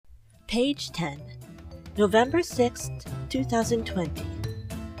Page 10, November 6th, 2020.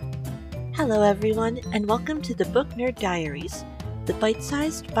 Hello everyone, and welcome to the Book Nerd Diaries, the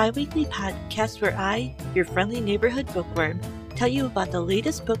bite-sized bi-weekly podcast where I, your friendly neighborhood bookworm, tell you about the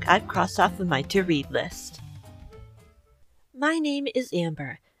latest book I've crossed off of my to-read list. My name is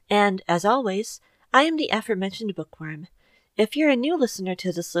Amber, and, as always, I am the aforementioned bookworm. If you're a new listener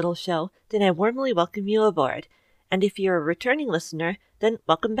to this little show, then I warmly welcome you aboard, and if you're a returning listener, then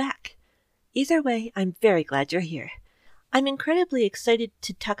welcome back. Either way, I'm very glad you're here. I'm incredibly excited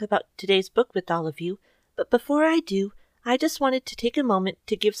to talk about today's book with all of you, but before I do, I just wanted to take a moment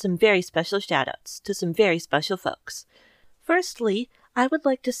to give some very special shoutouts to some very special folks. Firstly, I would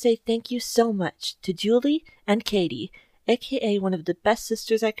like to say thank you so much to Julie and Katie, aka one of the best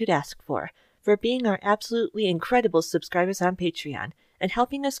sisters I could ask for being our absolutely incredible subscribers on Patreon and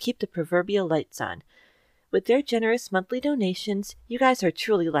helping us keep the proverbial lights on. With their generous monthly donations, you guys are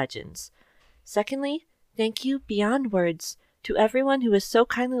truly legends. Secondly, thank you beyond words to everyone who has so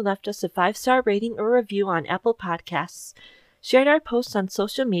kindly left us a 5-star rating or review on Apple Podcasts, shared our posts on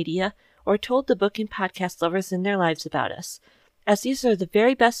social media, or told the book and podcast lovers in their lives about us, as these are the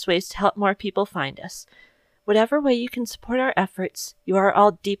very best ways to help more people find us. Whatever way you can support our efforts, you are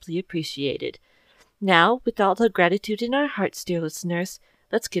all deeply appreciated. Now, with all the gratitude in our hearts, dear listeners,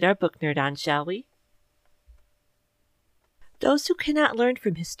 let's get our book nerd on, shall we? Those who cannot learn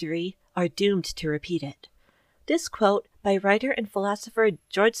from history are doomed to repeat it. This quote by writer and philosopher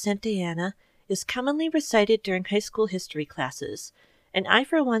George Santayana is commonly recited during high school history classes, and I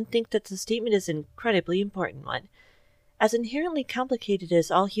for one think that the statement is an incredibly important one. As inherently complicated as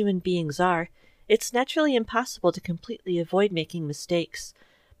all human beings are, it's naturally impossible to completely avoid making mistakes,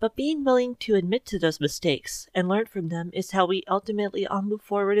 but being willing to admit to those mistakes and learn from them is how we ultimately all move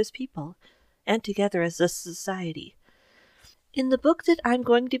forward as people, and together as a society. In the book that I'm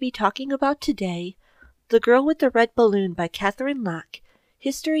going to be talking about today, The Girl with the Red Balloon by Katherine Locke,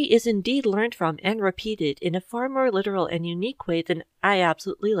 history is indeed learned from and repeated in a far more literal and unique way than I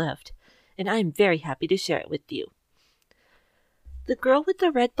absolutely lived, and I'm very happy to share it with you. The Girl with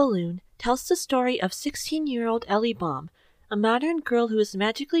the Red Balloon tells the story of 16-year-old Ellie Baum, a modern girl who is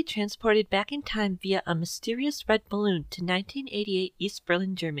magically transported back in time via a mysterious red balloon to 1988 East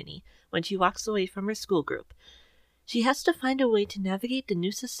Berlin, Germany, when she walks away from her school group. She has to find a way to navigate the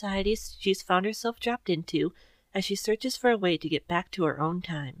new societies she's found herself dropped into as she searches for a way to get back to her own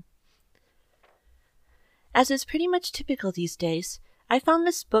time. As is pretty much typical these days, I found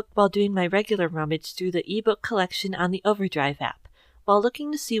this book while doing my regular rummage through the ebook collection on the Overdrive app, while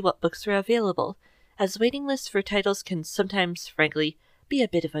looking to see what books were available, as waiting lists for titles can sometimes, frankly, be a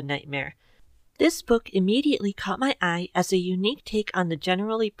bit of a nightmare. This book immediately caught my eye as a unique take on the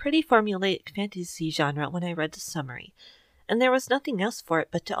generally pretty formulaic fantasy genre when I read the summary, and there was nothing else for it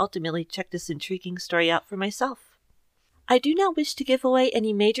but to ultimately check this intriguing story out for myself. I do not wish to give away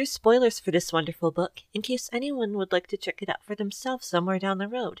any major spoilers for this wonderful book, in case anyone would like to check it out for themselves somewhere down the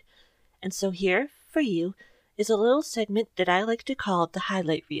road, and so here, for you, is a little segment that I like to call the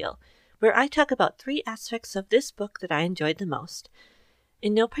highlight reel, where I talk about 3 aspects of this book that I enjoyed the most.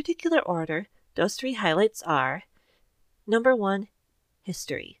 In no particular order, those 3 highlights are: Number 1,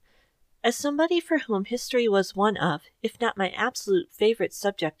 history. As somebody for whom history was one of, if not my absolute favorite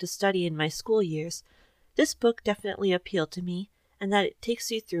subject to study in my school years, this book definitely appealed to me, and that it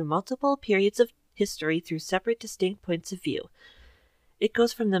takes you through multiple periods of history through separate distinct points of view. It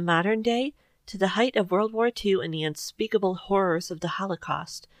goes from the modern day to the height of World War II and the unspeakable horrors of the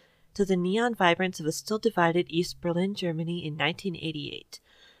Holocaust, to the neon vibrance of a still divided East Berlin, Germany in 1988.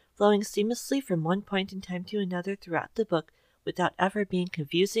 Flowing seamlessly from one point in time to another throughout the book without ever being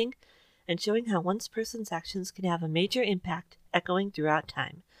confusing, and showing how one person's actions can have a major impact echoing throughout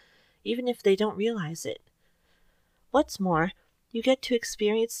time, even if they don't realize it. What's more, you get to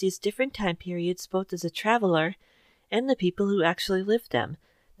experience these different time periods both as a traveler and the people who actually lived them,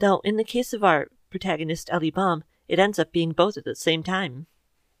 though in the case of our protagonist Ellie Baum, it ends up being both at the same time.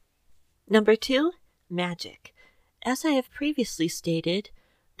 Number 2, magic. As I have previously stated,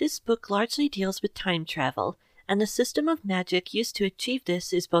 this book largely deals with time travel, and the system of magic used to achieve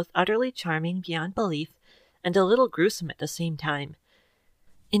this is both utterly charming beyond belief and a little gruesome at the same time.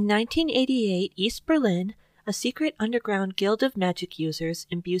 In 1988 East Berlin, a secret underground guild of magic users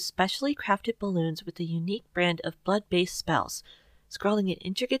imbues specially crafted balloons with a unique brand of blood-based spells, scrawling an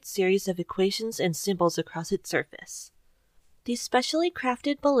intricate series of equations and symbols across its surface. These specially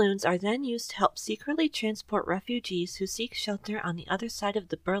crafted balloons are then used to help secretly transport refugees who seek shelter on the other side of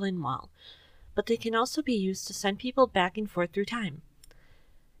the Berlin Wall, but they can also be used to send people back and forth through time.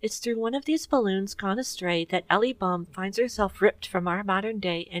 It's through one of these balloons gone astray that Ellie Baum finds herself ripped from our modern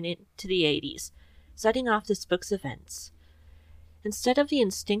day and into the 80s, setting off this book's events. Instead of the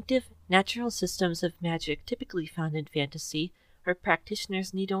instinctive, natural systems of magic typically found in fantasy, where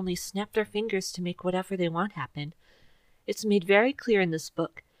practitioners need only snap their fingers to make whatever they want happen, it's made very clear in this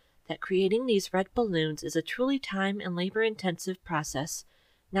book that creating these red balloons is a truly time and labor-intensive process,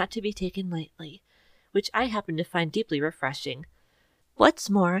 not to be taken lightly, which I happen to find deeply refreshing. What's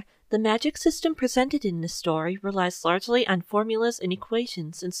more, the magic system presented in this story relies largely on formulas and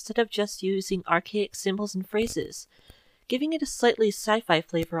equations instead of just using archaic symbols and phrases, giving it a slightly sci-fi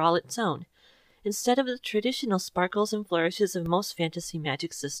flavor all its own, instead of the traditional sparkles and flourishes of most fantasy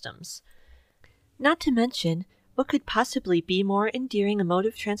magic systems. Not to mention, what could possibly be more endearing a mode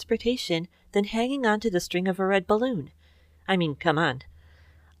of transportation than hanging onto the string of a red balloon? I mean, come on.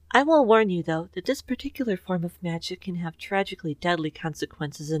 I will warn you, though, that this particular form of magic can have tragically deadly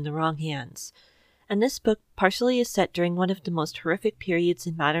consequences in the wrong hands, and this book partially is set during one of the most horrific periods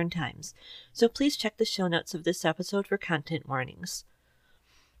in modern times, so please check the show notes of this episode for content warnings.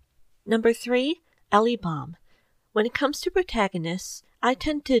 Number 3, Ellie Baum. When it comes to protagonists, I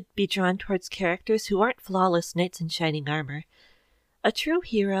tend to be drawn towards characters who aren't flawless knights in shining armor. A true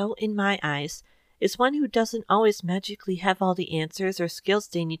hero, in my eyes, is one who doesn't always magically have all the answers or skills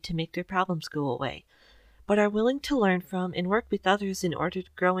they need to make their problems go away, but are willing to learn from and work with others in order to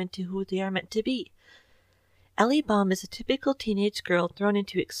grow into who they are meant to be. Ellie Baum is a typical teenage girl thrown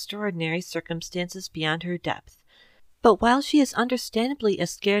into extraordinary circumstances beyond her depth, but while she is understandably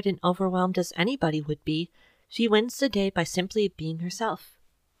as scared and overwhelmed as anybody would be, she wins the day by simply being herself.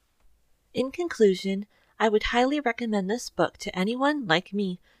 In conclusion, I would highly recommend this book to anyone like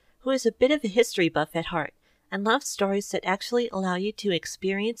me who is a bit of a history buff at heart and loves stories that actually allow you to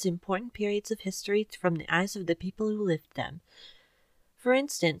experience important periods of history from the eyes of the people who lived them. For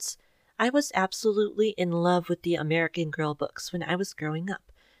instance, I was absolutely in love with the American Girl books when I was growing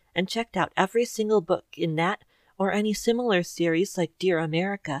up, and checked out every single book in that or any similar series like Dear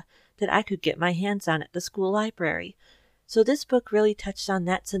America that I could get my hands on at the school library. So this book really touched on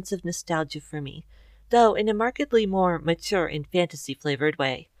that sense of nostalgia for me, though in a markedly more mature and fantasy-flavored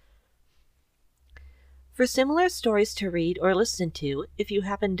way. For similar stories to read or listen to, if you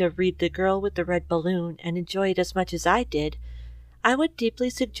happen to read The Girl with the Red Balloon and enjoy it as much as I did, I would deeply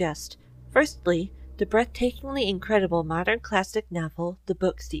suggest, firstly, the breathtakingly incredible modern classic novel The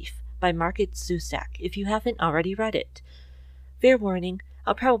Book Thief by Margaret Zusak, if you haven't already read it. Fair warning,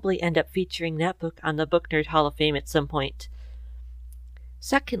 I'll probably end up featuring that book on the Book Nerd Hall of Fame at some point.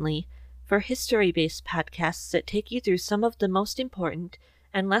 Secondly, for history-based podcasts that take you through some of the most important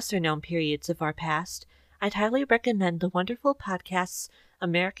and lesser-known periods of our past, I'd highly recommend the wonderful podcasts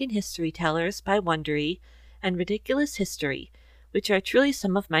American History Tellers by Wondery and Ridiculous History, which are truly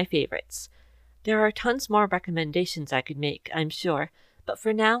some of my favorites. There are tons more recommendations I could make, I'm sure, but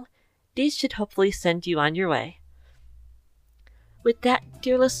for now, these should hopefully send you on your way. With that,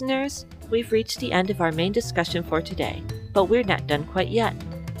 dear listeners, we've reached the end of our main discussion for today, but we're not done quite yet.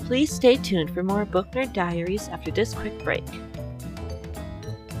 Please stay tuned for more Book Nerd Diaries after this quick break.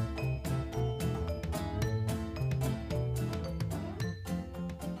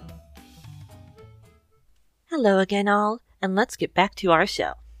 Hello again, all, and let's get back to our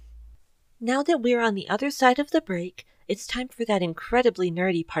show. Now that we're on the other side of the break, it's time for that incredibly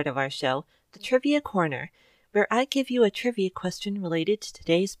nerdy part of our show, the Trivia Corner, where I give you a trivia question related to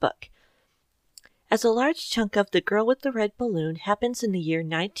today's book. As a large chunk of The Girl with the Red Balloon happens in the year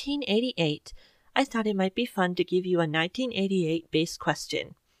 1988, I thought it might be fun to give you a 1988-based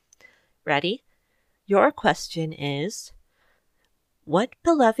question. Ready? Your question is, what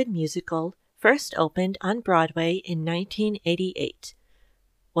beloved musical first opened on Broadway in 1988?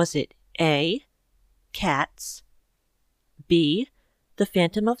 Was it A, Cats, B, The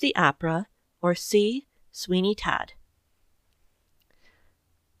Phantom of the Opera, or C, Sweeney Todd?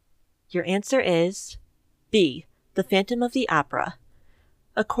 Your answer is B, The Phantom of the Opera.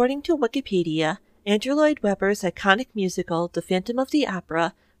 According to Wikipedia, Andrew Lloyd Webber's iconic musical The Phantom of the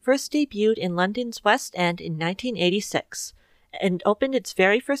Opera first debuted in London's West End in 1986 and opened its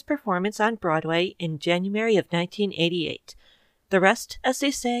very first performance on Broadway in January of 1988. The rest, as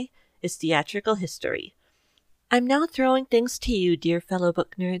they say, is theatrical history. I'm now throwing things to you, dear fellow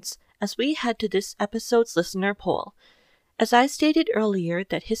book nerds, as we head to this episode's listener poll. As I stated earlier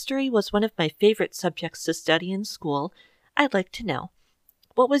that history was one of my favorite subjects to study in school, I'd like to know,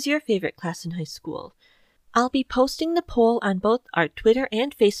 what was your favorite class in high school? I'll be posting the poll on both our Twitter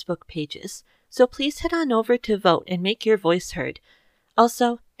and Facebook pages, so please head on over to vote and make your voice heard.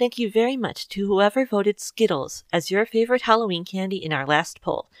 Also, thank you very much to whoever voted Skittles as your favorite Halloween candy in our last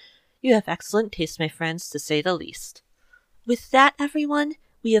poll. You have excellent taste, my friends, to say the least. With that, everyone,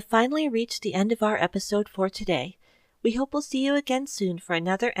 we have finally reached the end of our episode for today. We hope we'll see you again soon for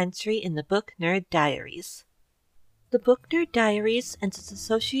another entry in the Book Nerd Diaries. The Book Nerd Diaries and its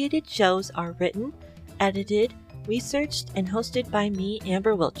associated shows are written, edited, researched, and hosted by me,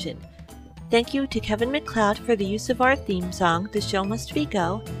 Amber Wilchin. Thank you to Kevin MacLeod for the use of our theme song, The Show Must Be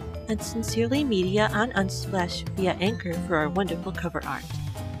Go, and Sincerely Media on Unsplash via Anchor for our wonderful cover art.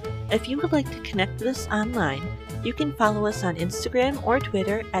 If you would like to connect with us online, you can follow us on Instagram or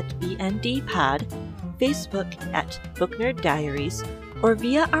Twitter at BNDpod, Facebook at Book Nerd Diaries, or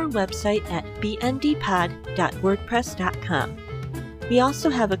via our website at bndpod.wordpress.com. We also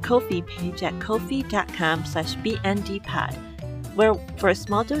have a Ko-fi page at ko-fi.com/bndpod, where for a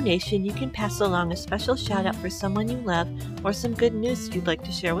small donation you can pass along a special shout out for someone you love or some good news you'd like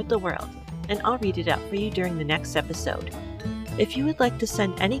to share with the world, and I'll read it out for you during the next episode. If you would like to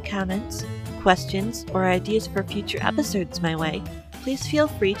send any comments, questions, or ideas for future episodes my way, please feel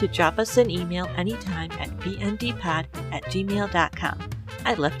free to drop us an email anytime at bndpod@gmail.com.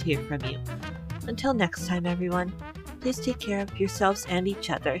 I'd love to hear from you. Until next time, everyone, please take care of yourselves and each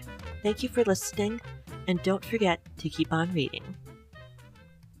other. Thank you for listening, and don't forget to keep on reading.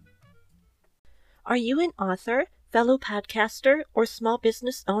 Are you an author, fellow podcaster, or small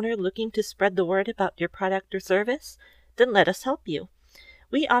business owner looking to spread the word about your product or service? Then let us help you.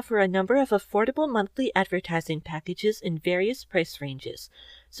 We offer a number of affordable monthly advertising packages in various price ranges.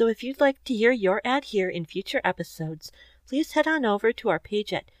 So if you'd like to hear your ad here in future episodes, please head on over to our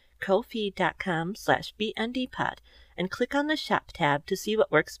page at ko-fi.com/bndpod and click on the Shop tab to see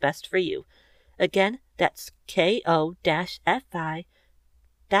what works best for you. Again, that's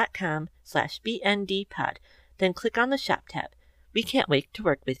ko-fi.com/bndpod. Then click on the Shop tab. We can't wait to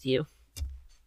work with you.